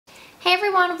Hey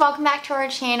everyone, welcome back to our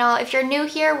channel. If you're new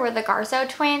here, we're the Garzo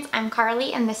twins. I'm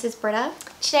Carly and this is Britta.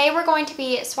 Today we're going to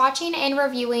be swatching and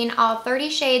reviewing all 30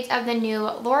 shades of the new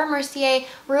Mercier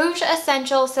Rouge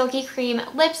Essentiel Silky Cream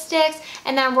lipsticks,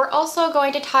 and then we're also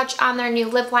going to touch on their new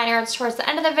lip liners towards the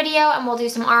end of the video, and we'll do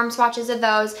some arm swatches of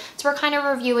those. So we're kind of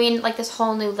reviewing like this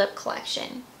whole new lip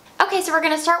collection. Okay, so we're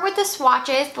going to start with the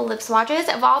swatches, the lip swatches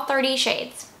of all 30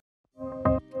 shades.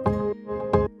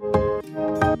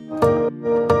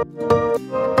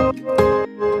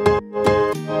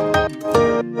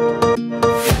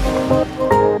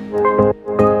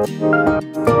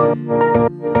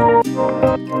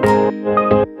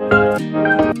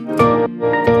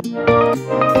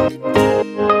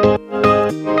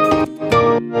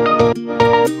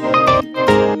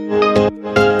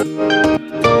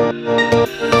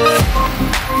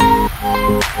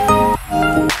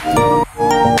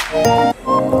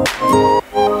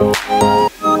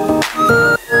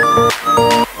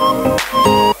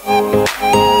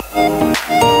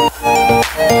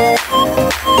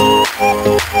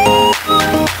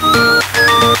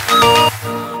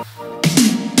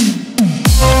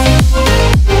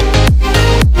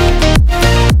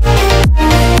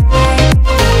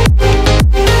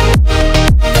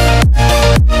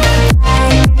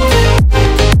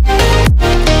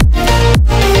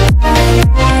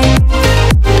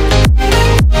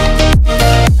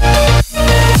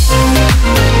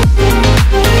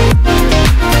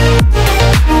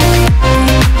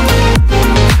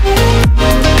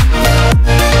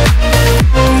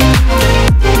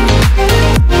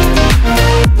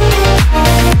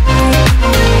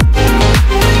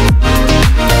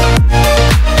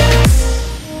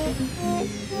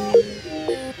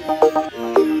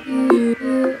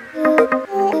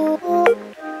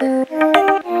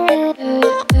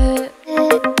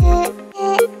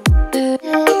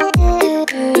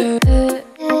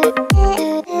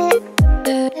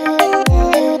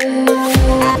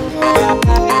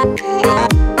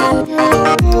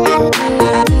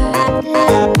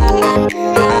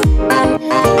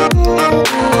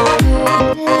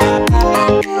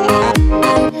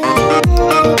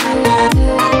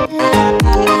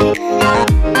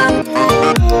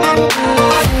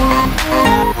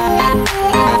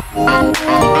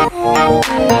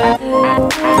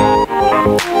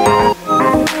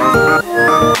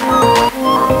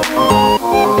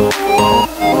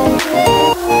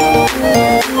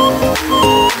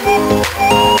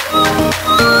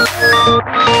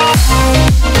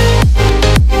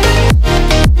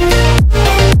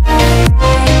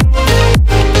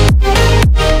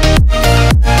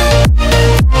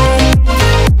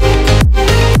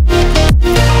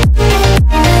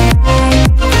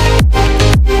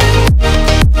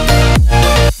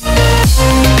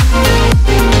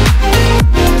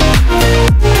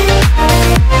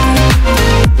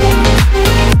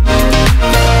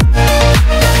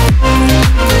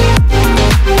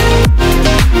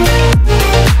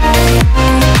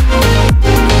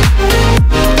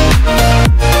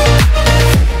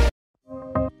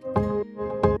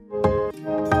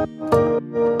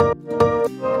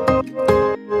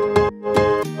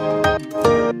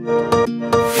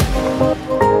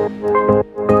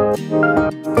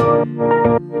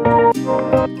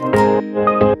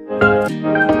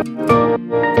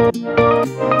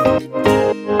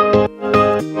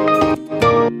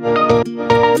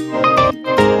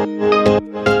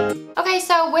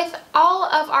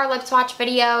 Lip swatch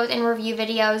videos and review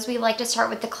videos, we like to start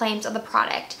with the claims of the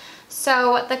product.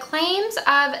 So the claims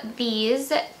of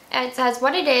these, it says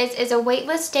what it is a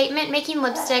weightless statement making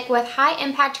lipstick with high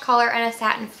impact color and a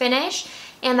satin finish,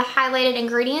 and the highlighted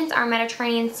ingredients are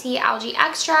Mediterranean sea algae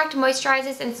extract,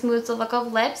 moisturizes and smooths the look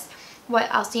of lips.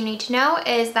 What else you need to know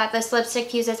is that this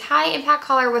lipstick fuses high impact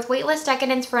color with weightless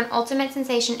decadence for an ultimate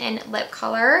sensation in lip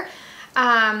color.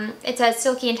 It says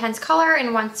silky intense color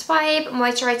in one swipe.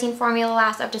 Moisturizing formula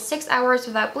lasts up to 6 hours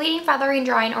without bleeding, feathering,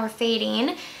 drying, or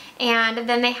fading. And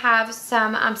then they have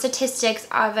some statistics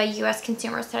of a US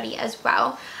consumer study as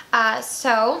well.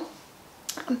 So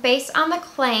based on the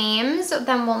claims,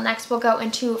 then we'll go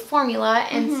into formula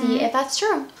and see if that's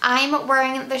true. I'm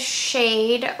wearing the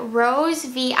shade Rose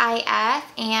VIF,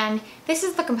 and this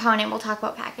is the component. We'll talk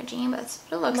about packaging, but that's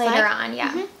what it looks like later on.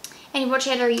 Yeah. And what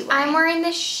shade are you wearing? I'm wearing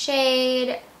the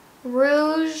shade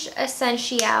Rouge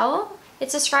Essentiel.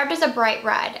 It's described as a bright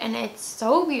red, and it's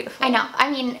so beautiful. I know.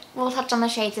 I mean, we'll touch on the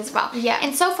shades as well. Yeah.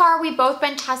 And so far, we've both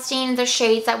been testing the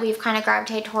shades that we've kind of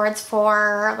gravitated towards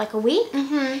for like a week.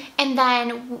 Mm-hmm. And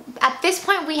then at this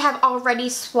point, we have already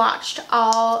swatched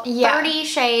all 30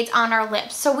 shades on our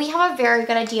lips. So we have a very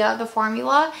good idea of the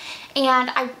formula.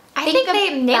 And I I think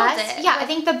they nailed it. Yeah, I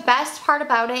think the best part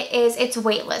about it is its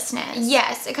weightlessness.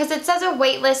 Yes, because it says a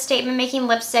weightless statement making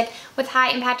lipstick with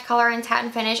high impact color and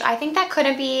satin finish. I think that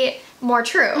couldn't be more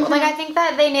true. Like, I think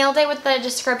that they nailed it with the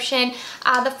description.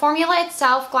 The formula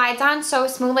itself glides on so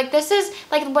smooth. Like, this is,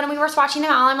 like, when we were swatching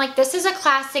them all, I'm like, this is a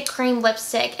classic cream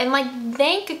lipstick. And, like,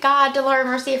 thank God to Laura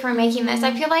Mercier for making this.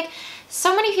 I feel like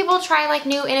so many people try like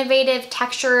new innovative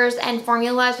textures and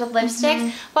formulas with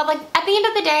lipsticks, but like at the end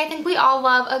of the day, I think we all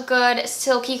love a good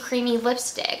silky creamy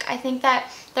lipstick. I think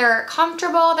that they're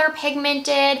comfortable, they're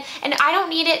pigmented, and I don't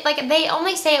need it, like they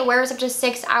only say it wears up to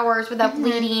 6 hours without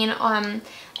bleeding and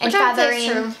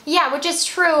feathering. Yeah, which is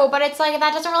true, but it's like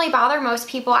that doesn't really bother most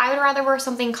people. I would rather wear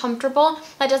something comfortable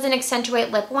that doesn't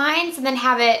accentuate lip lines and then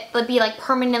have it be like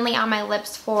permanently on my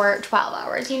lips for 12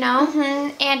 hours, you know?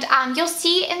 And you'll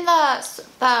see in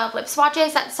the lip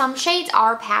swatches that some shades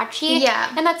are patchy.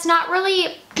 Yeah. And that's not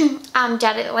really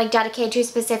dedicated to a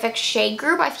specific shade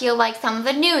group. I feel like some of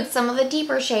the nudes, some of the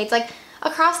deeper shades, like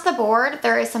across the board,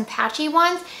 there is some patchy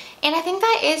ones. And I think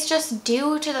that is just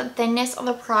due to the thinness of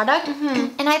the product.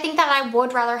 And I think that I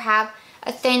would rather have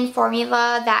a thin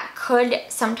formula that could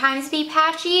sometimes be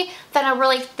patchy than a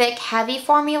really thick, heavy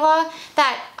formula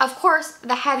that, of course,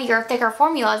 the heavier, thicker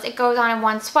formulas, it goes on in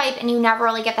one swipe and you never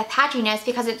really get the patchiness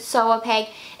because it's so opaque.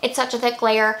 It's such a thick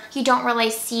layer. You don't really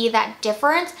see that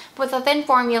difference. With a thin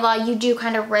formula, you do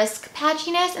kind of risk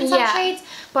patchiness in some shades.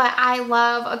 But I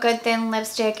love a good thin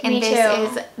lipstick, and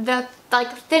this is the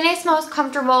thinnest, most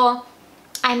comfortable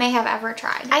I may have ever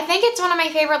tried. I think it's one of my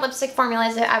favorite lipstick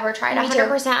formulas I've ever tried.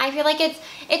 100%. I feel like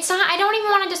it's not, I don't even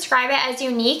want to describe it as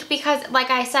unique because,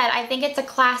 like I said, I think it's a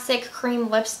classic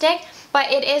cream lipstick,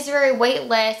 but it is very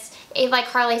weightless, like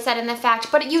Carly said in the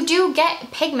fact, but you do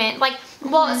get pigment, like,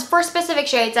 well, for specific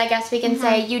shades, I guess we can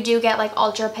say you do get like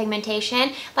ultra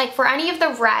pigmentation. Like for any of the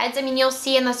reds, I mean, you'll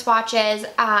see in the swatches,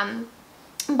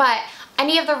 but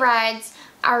any of the reds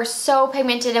are so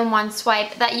pigmented in one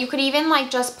swipe that you could even like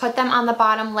just put them on the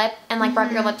bottom lip and like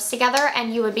rub your lips together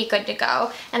and you would be good to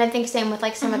go. And I think same with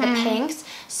like some of the pinks.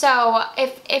 So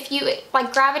if you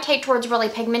like gravitate towards really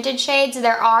pigmented shades,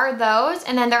 there are those,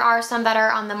 and then there are some that are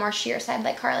on the more sheer side,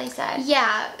 like Carly said.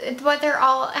 Yeah, but they're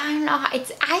all, I don't know,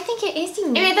 I think it is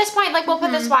unique. I mean, at this point, like we'll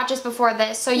put the swatches before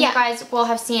this, so you guys will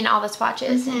have seen all the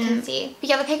swatches and can see. But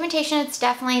yeah, the pigmentation, it's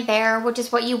definitely there, which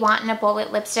is what you want in a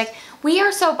bullet lipstick. We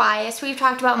are so biased. We've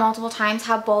talked about multiple times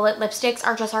how bullet lipsticks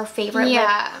are just our favorite lip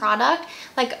product,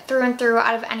 like through and through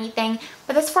out of anything.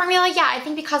 But this formula, yeah, I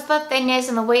think because of the thinness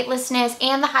and the weightlessness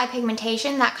and the high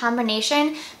pigmentation, that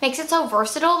combination makes it so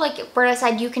versatile. Like Britta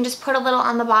said, you can just put a little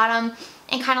on the bottom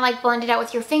and kind of like blend it out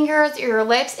with your fingers or your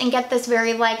lips and get this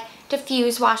very like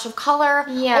diffused wash of color.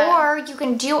 Or you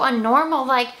can do a normal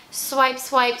like swipe,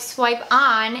 swipe, swipe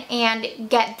on and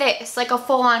get this, like a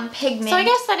full-on pigment. So I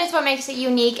guess that is what makes it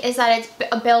unique, is that it's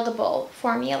a buildable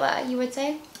formula, you would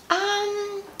say?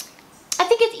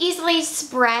 I think it's easily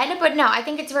spread, but no, I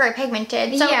think it's very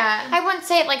pigmented. So I wouldn't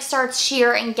say it like starts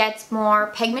sheer and gets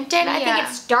more pigmented. I think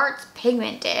it starts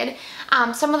pigmented.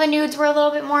 Some of the nudes were a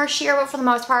little bit more sheer, but for the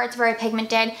most part it's very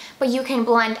pigmented, but you can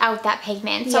blend out that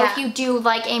pigment. So if you do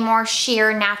like a more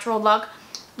sheer natural look,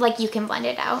 like you can blend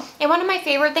it out. And one of my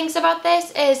favorite things about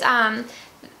this is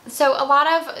so a lot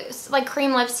of like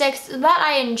cream lipsticks that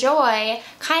I enjoy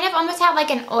kind of almost have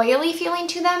like an oily feeling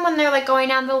to them when they're like going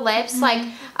down the lips, like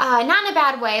not in a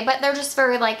bad way, but they're just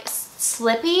very like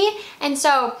slippy. And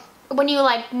so when you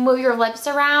like move your lips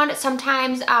around,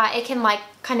 sometimes it can like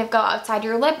kind of go outside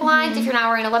your lip lines if you're not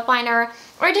wearing a lip liner,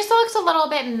 or it just looks a little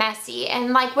bit messy.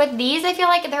 And like with these, I feel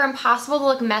like they're impossible to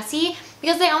look messy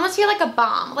because they almost feel like a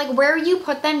balm. Like where you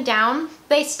put them down,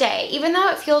 they stay. Even though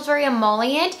it feels very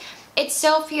emollient, it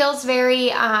still feels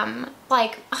very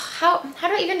like, how do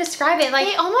I even describe it? Like,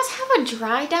 they almost have a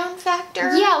dry down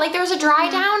factor. Yeah, like there's a dry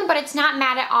down, but it's not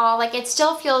matte at all. Like it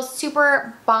still feels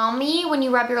super balmy when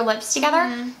you rub your lips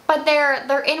together, but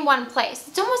they're in one place.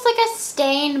 It's almost like a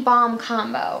stain balm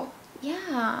combo.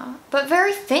 Yeah, but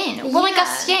very thin. Well, like a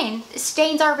stain.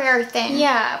 Stains are very thin.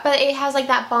 Yeah, but it has like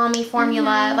that balmy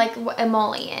formula, like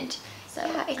emollient. So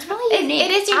yeah, it's really unique.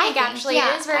 It is unique, actually.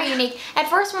 It is very unique. At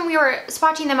first, when we were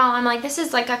swatching them all, I'm like, this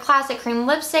is like a classic cream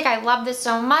lipstick. I love this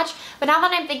so much. But now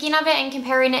that I'm thinking of it and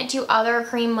comparing it to other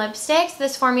cream lipsticks,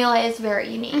 this formula is very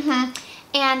unique.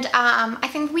 And I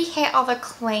think we hit all the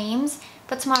claims.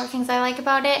 But some other things I like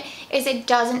about it is it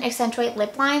doesn't accentuate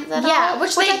lip lines at all. Yeah,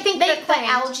 which I think the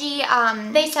algae,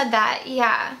 they said that,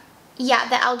 yeah,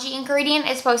 the algae ingredient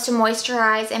is supposed to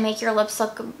moisturize and make your lips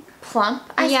look plump,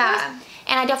 I suppose.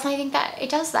 And I definitely think that it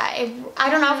does that. I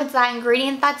don't know if it's that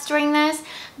ingredient that's doing this,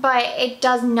 but it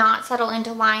does not settle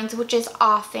into lines, which is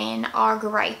often our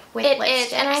gripe with lipsticks. It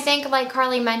is, and I think like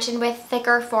Carly mentioned with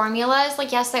thicker formulas,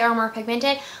 like yes, they are more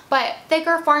pigmented, but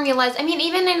thicker formulas, I mean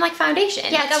even in like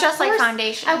foundation. Yeah, it's just like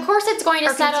foundation. Of course it's going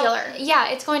to settle. Concealer.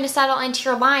 Yeah, it's going to settle into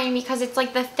your line because it's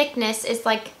like the thickness is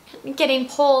like getting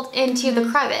pulled into the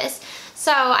crevice.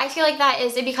 So I feel like that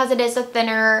is because it is a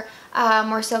thinner,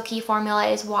 more silky formula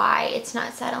is why it's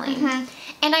not settling.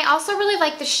 And I also really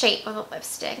like the shape of the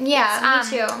lipstick. Yeah,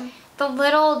 me too. The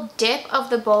little dip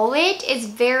of the bow lid is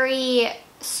very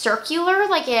circular,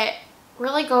 like it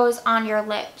really goes on your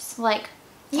lips. Like,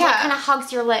 yeah, it kind of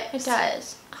hugs your lips. It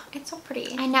does. Oh, it's so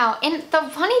pretty. I know. And the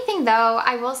funny thing though,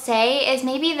 I will say, is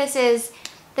maybe this is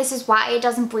why it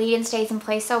doesn't bleed and stays in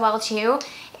place so well too,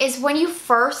 is when you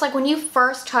first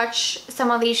touch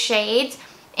some of these shades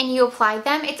and you apply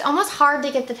them, it's almost hard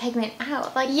to get the pigment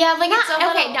out. Like, yeah, like not, it's a little...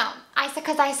 Okay, no.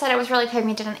 Because I said it was really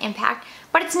pigmented on impact,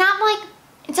 but it's not like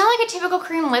a typical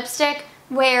cream lipstick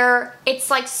where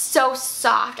it's like so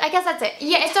soft. I guess that's it.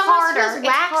 Yeah, it's almost harder. It's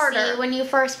harder when you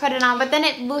first put it on, but then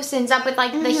it loosens up with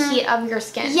like the heat of your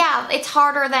skin. Yeah, it's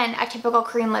harder than a typical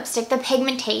cream lipstick. The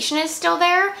pigmentation is still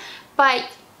there, but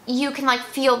you can like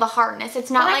feel the hardness. It's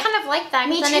not like... I kind of like that.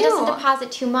 Me then too. It doesn't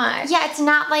deposit too much. Yeah, it's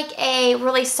not like a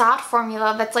really soft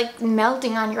formula that's like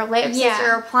melting on your lips as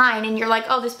you're applying and you're like,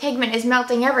 oh, this pigment is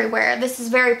melting everywhere. This is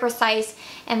very precise,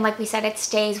 and like we said, it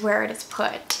stays where it is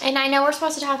put. And I know we're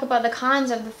supposed to talk about the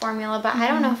cons of the formula, but I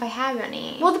don't know if I have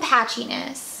any. Well, the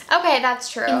patchiness. Okay, that's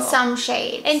true. In some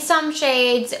shades. In some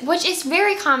shades, which is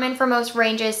very common for most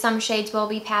ranges, some shades will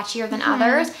be patchier than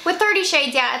others. With 30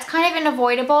 shades, yeah, it's kind of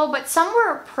unavoidable, but some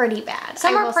were pretty bad.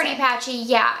 Some are pretty patchy,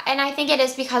 yeah. And I think it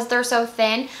is because they're so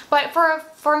thin. But for a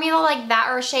formula like that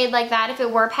or a shade like that, if it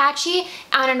were patchy,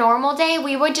 on a normal day,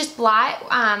 we would just blot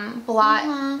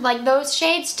like those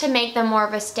shades to make them more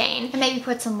of a stain. And maybe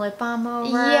put some lip balm over.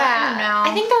 Yeah. I don't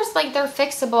know. I think they're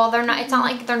fixable. They're not, it's not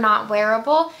like they're not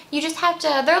wearable. You just have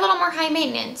to, they're a little more high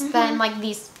maintenance than like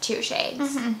these two shades.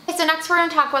 Okay, so next we're going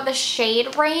to talk about the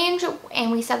shade range,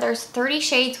 and we said there's 30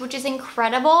 shades, which is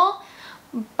incredible,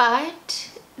 but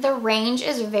the range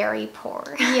is very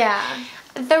poor. Yeah.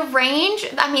 The range,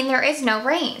 I mean, there is no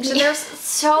range. There's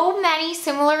so many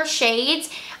similar shades.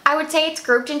 I would say it's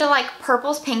grouped into like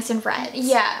purples, pinks, and reds.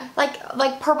 Yeah.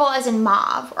 Like purple as in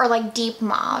mauve, or like deep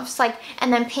mauves, like,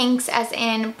 and then pinks as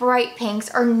in bright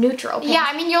pinks or neutral pinks. Yeah,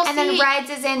 I mean, you'll see. And then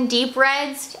reds as in deep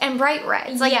reds and bright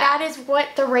reds. Like, that is what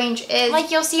the range is.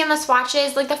 Like, you'll see in the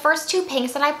swatches, like the first two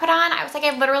pinks that I put on, I was like,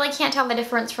 I literally can't tell the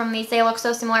difference from these. They look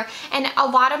so similar. And a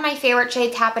lot of my favorite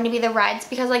shades happen to be the reds,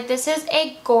 because like this is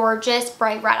a gorgeous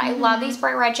bright red. I love these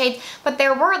bright red shades, but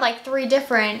there were like 3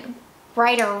 different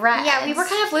brighter reds. Yeah, we were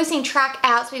kind of losing track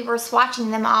as we were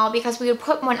swatching them all, because we would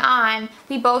put one on,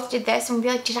 we both did this, and we'd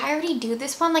be like, did I already do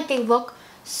this one? Like, they look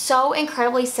so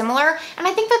incredibly similar. And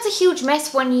I think that's a huge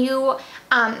miss when you,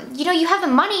 you know, you have the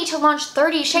money to launch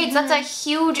 30 shades. That's a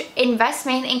huge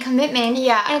investment and commitment.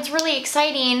 Yeah. And it's really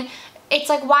exciting. It's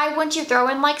like, why wouldn't you throw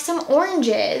in like some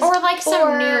oranges? Or like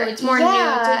some nudes, more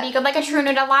nudes would be good. Like a true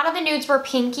nude. A lot of the nudes were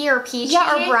pinky or peachy.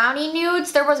 Yeah, or brownie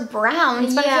nudes. There was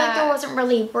browns, but I feel like there wasn't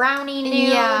really brownie nudes.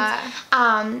 Yeah.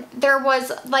 There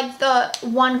was like the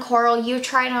one coral you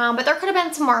tried on, but there could have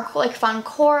been some more like fun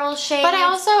coral shades. But I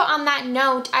also, on that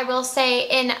note, I will say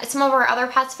in some of our other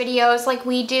past videos, like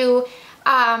we do,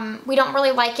 we don't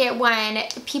really like it when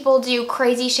people do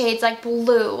crazy shades like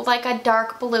blue, like a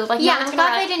dark blue. Like, yeah, I'm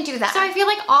glad they didn't do that. So I feel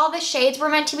like all the shades were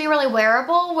meant to be really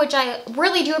wearable, which I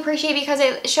really do appreciate, because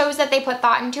it shows that they put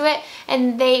thought into it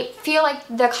and they feel like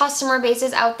the customer base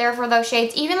is out there for those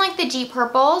shades. Even like the deep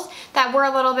purples that were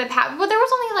a little bit patchy. Well, there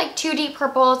was only like 2 deep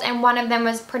purples and one of them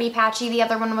was pretty patchy. The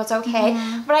other one was okay.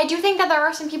 But I do think that there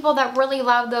are some people that really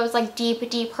love those like deep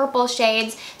purple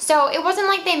shades. So it wasn't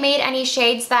like they made any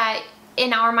shades that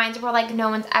in our minds we're like, no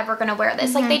one's ever gonna wear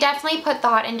this. Like, they definitely put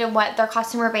thought into what their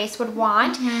customer base would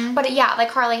want. But yeah, like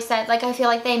Carly said, like I feel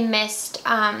like they missed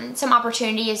some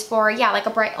opportunities for, yeah, like a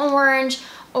bright orange,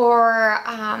 or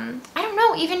I don't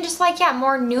know, even just like, yeah,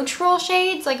 more neutral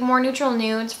shades, like more neutral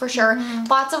nudes for sure.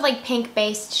 Lots of like pink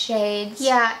based shades.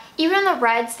 Yeah, even the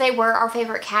reds, they were our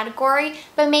favorite category,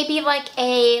 but maybe like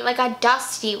a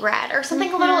dusty red or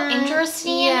something a little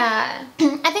interesting. Yeah.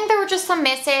 I think there were just some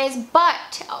misses,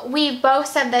 but we both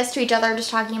said this to each other,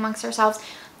 just talking amongst ourselves.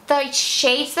 The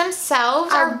shades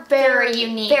themselves are very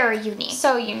unique. Very unique.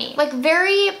 So unique. Like,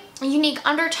 very unique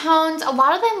undertones. A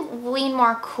lot of them lean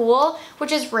more cool,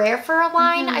 which is rare for a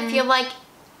line. I feel like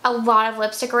a lot of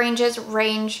lipstick ranges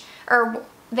range, or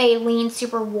they lean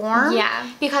super warm. Yeah.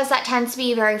 Because that tends to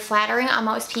be very flattering on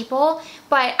most people.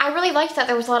 But I really liked that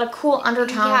there was a lot of cool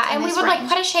undertones. Yeah, and we would range. like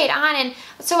put a shade on, and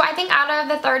so I think out of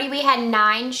the 30 we had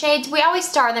 9 shades. We always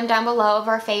star them down below of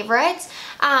our favorites.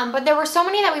 But there were so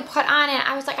many that we put on, and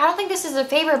I was like, I don't think this is a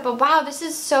favorite, but wow, this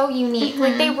is so unique.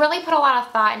 Like, they really put a lot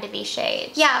of thought into these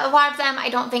shades. Yeah, a lot of them I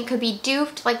don't think could be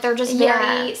duped. Like, they're just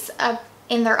very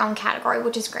in their own category,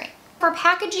 which is great. For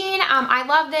packaging, I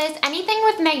love this. Anything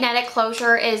with magnetic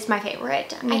closure is my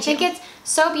favorite. I think it's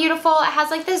so beautiful. It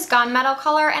has like this gunmetal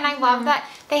color, and I love that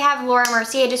they have Laura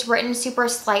Mercier just written super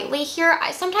slightly here.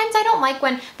 Sometimes I don't like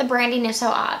when the branding is so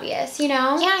obvious, you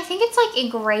know? Yeah, I think it's like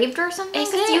engraved or something.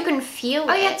 Is it? You can feel it.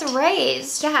 Oh yeah, it's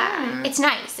raised. Yeah. It's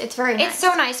nice. It's very nice. It's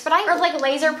so nice, but Or like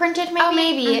laser printed maybe. Oh,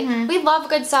 maybe. We love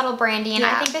good subtle branding.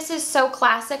 Yeah. I think this is so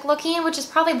classic looking, which is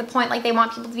probably the point. Like, they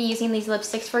want people to be using these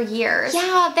lipsticks for years. Yeah,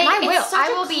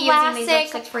 I will be using these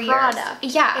lipsticks for years.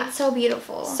 Yeah. It's so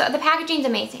beautiful. So the packaging's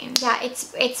amazing. Yeah,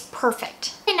 it's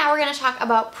perfect. Okay, now we're going to talk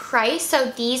about price.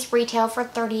 So these retail for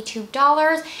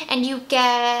 $32, and you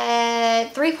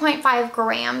get 3.5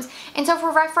 grams. And so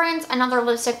for reference, another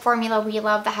lipstick formula we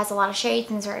love that has a lot of shades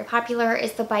and is very popular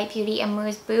is the Bite Beauty and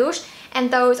Mousse Bouche.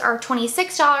 And those are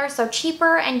 $26, so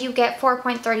cheaper, and you get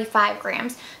 4.35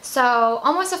 grams. So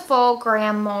almost a full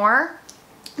gram more.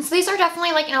 So these are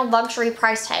definitely like in a luxury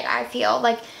price tag, I feel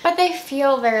like. But they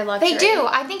feel very luxury. They do.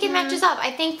 I think it matches up. I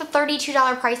think the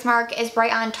 $32 price mark is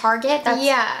right on target.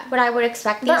 That's what I would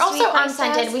expect these They're to be also priced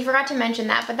unscented. as. We forgot to mention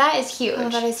that, but that is huge. Oh,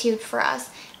 that is huge for us.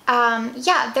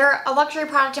 Yeah, they're a luxury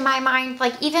product in my mind,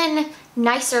 like even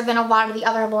nicer than a lot of the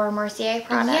other Laura Mercier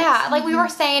products. Yeah, like we were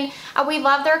saying, we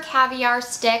love their caviar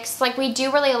sticks. Like, we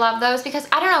do really love those because,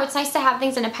 I don't know, it's nice to have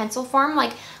things in a pencil form,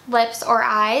 like lips or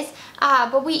eyes.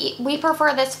 But we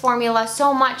prefer this formula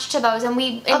so much to those, and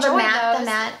we enjoy those.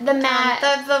 The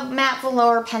matte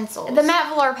velour pencils. The matte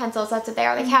velour pencils, that's what they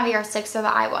are. The caviar sticks are the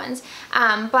eye ones.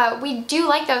 But we do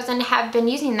like those and have been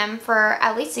using them for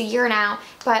at least a year now.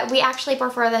 But we actually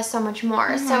prefer this so much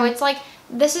more. So it's like,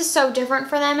 this is so different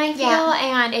for them, I feel,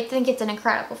 and I think it's an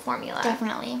incredible formula.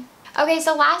 Definitely. Okay,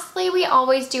 so lastly, we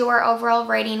always do our overall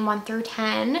rating 1 through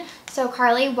 10. So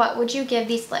Carly, what would you give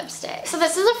these lipsticks? So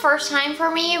this is the first time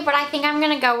for me, but I think I'm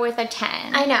gonna go with a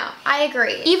 10. I know, I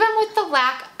agree. Even with the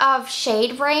lack of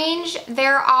shade range,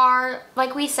 there are,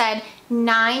 like we said,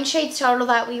 9 shades total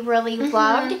that we really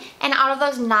loved. And out of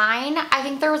those 9, I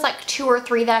think there was like 2 or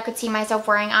 3 that I could see myself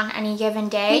wearing on any given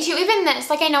day. Me too. Even this,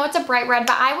 like, I know it's a bright red,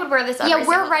 but I would wear this every single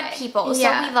we're red day. people, so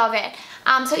we love it.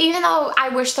 So even though I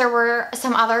wish there were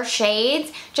some other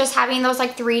shades, just having those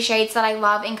like 3 shades that I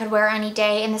love and could wear any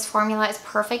day, and this formula is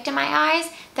perfect in my eyes,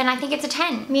 then I think it's a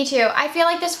 10. Me too. I feel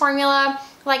like this formula,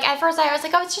 like at first I was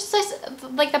like, oh, it's just this,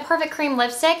 like the perfect cream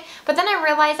lipstick, but then I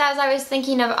realized as I was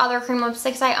thinking of other cream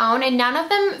lipsticks I own, and none of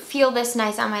them feel this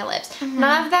nice on my lips.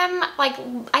 None of them, like,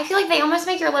 I feel like they almost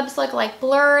make your lips look like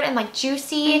blurred and like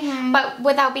juicy, but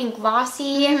without being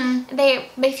glossy.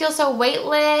 They feel so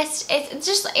weightless. It's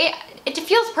just, it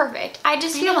feels perfect. I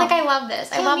just feel like I love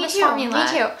this. I love this formula.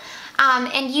 Me too.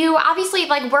 And you obviously,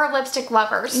 like, we're lipstick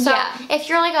lovers. So if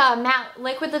you're like a matte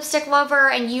liquid lipstick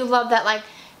lover and you love that, like,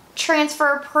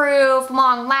 transfer proof,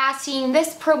 long lasting,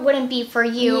 this wouldn't be for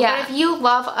you. But if you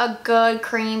love a good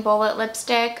cream bullet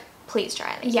lipstick, please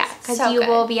try these. Yeah, because so you good.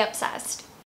 will be obsessed.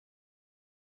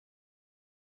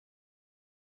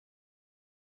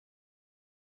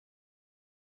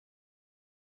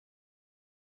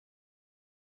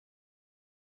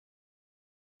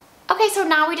 Okay, so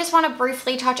now we just want to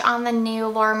briefly touch on the new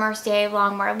Laura Mercier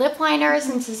Longwear lip liner,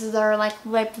 since this is our like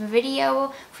lip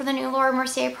video for the new Laura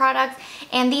Mercier products.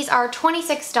 And these are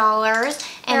 $26,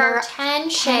 and there are 10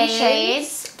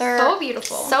 shades. They're so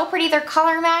beautiful. So pretty. They're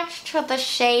color matched with the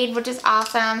shade, which is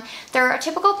awesome. They're a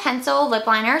typical pencil lip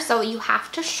liner, so you have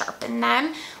to sharpen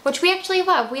them, which we actually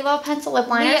love. We love pencil lip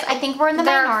liners. I think we're in the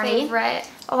minority. Favorite.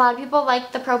 A lot of people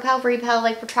like the Propel, Repel,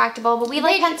 like retractable, but we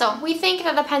like pencil. We think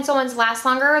that the pencil ones last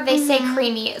longer. They stay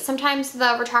creamy. Sometimes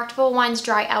the retractable ones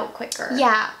dry out quicker.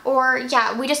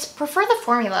 We just prefer the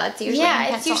formula. It's usually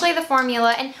it's usually the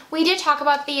formula. And we did talk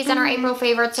about these in our April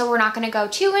favorites, so we're not going to go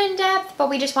too in depth, but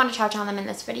we just want to touch on them in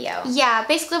this video. Yeah,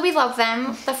 basically we love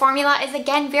them. The formula is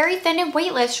again very thin and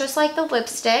weightless, just like the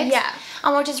lipsticks.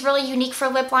 Which is really unique for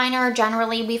lip liner.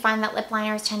 Generally, we find that lip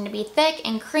liners tend to be thick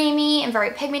and creamy and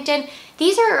very pigmented.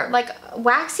 These are like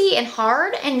waxy and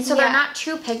hard, and so they're not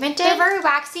too pigmented. They're very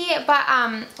waxy, but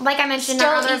like I mentioned in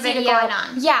our other video,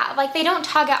 like they don't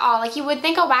tug at all. Like you would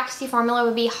think a waxy formula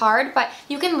would be hard, but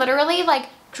you can literally like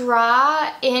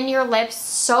draw in your lips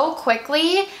so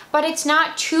quickly, but it's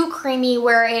not too creamy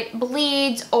where it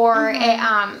bleeds or it,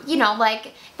 you know,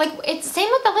 like it's the same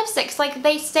with the lipsticks. Like,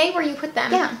 they stay where you put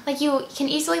them. Yeah. Like, you can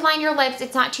easily line your lips.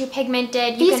 It's not too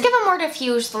pigmented. These give a more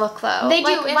diffused look, though. They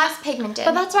like, do. less pigmented.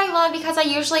 But that's what I love, because I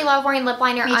usually love wearing lip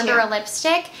liner under a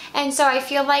lipstick. And so I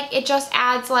feel like it just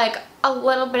adds, like, a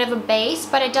little bit of a base,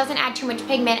 but it doesn't add too much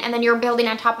pigment. And then you're building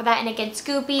on top of that and it gets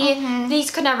goopy. These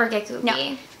could never get goopy.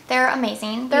 No. They're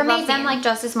amazing. They're amazing. amazing. Them like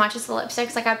just as much as the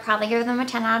lipsticks. Like, I'd probably give them a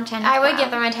 10 out of 10. I would give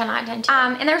them a 10 out of 10 too.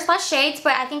 And there's less shades,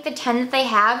 but I think the 10 that they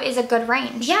have is a good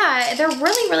range. Yeah, they're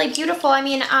really, really beautiful. I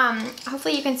mean,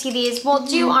 hopefully you can see these. We'll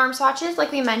do arm swatches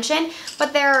like we mentioned,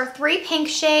 but there are 3 pink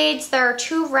shades, there are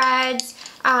 2 reds,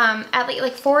 at least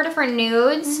like 4 different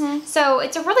nudes. So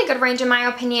it's a really good range in my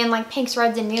opinion, like pinks,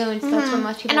 reds, and nudes. That's what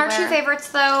most people And our wear. 2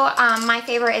 favorites though, my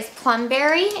favorite is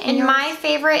Plumberry. And my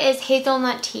favorite is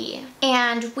Hazelnut Tea.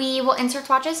 And we will insert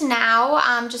swatches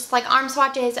now, just like arm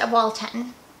swatches of all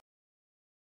 10.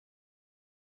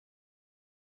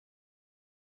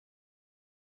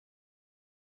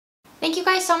 Thank you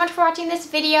guys so much for watching this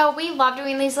video. We love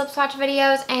doing these lip swatch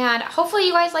videos, and hopefully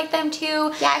you guys like them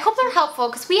too. Yeah, I hope they're helpful,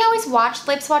 because we always watch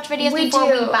lip swatch videos before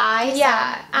we buy.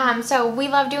 Yeah, so we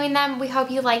love doing them. We hope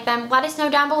you like them. Let us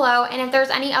know down below, and if there's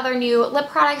any other new lip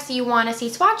products you want to see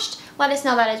swatched, let us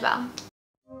know that as well.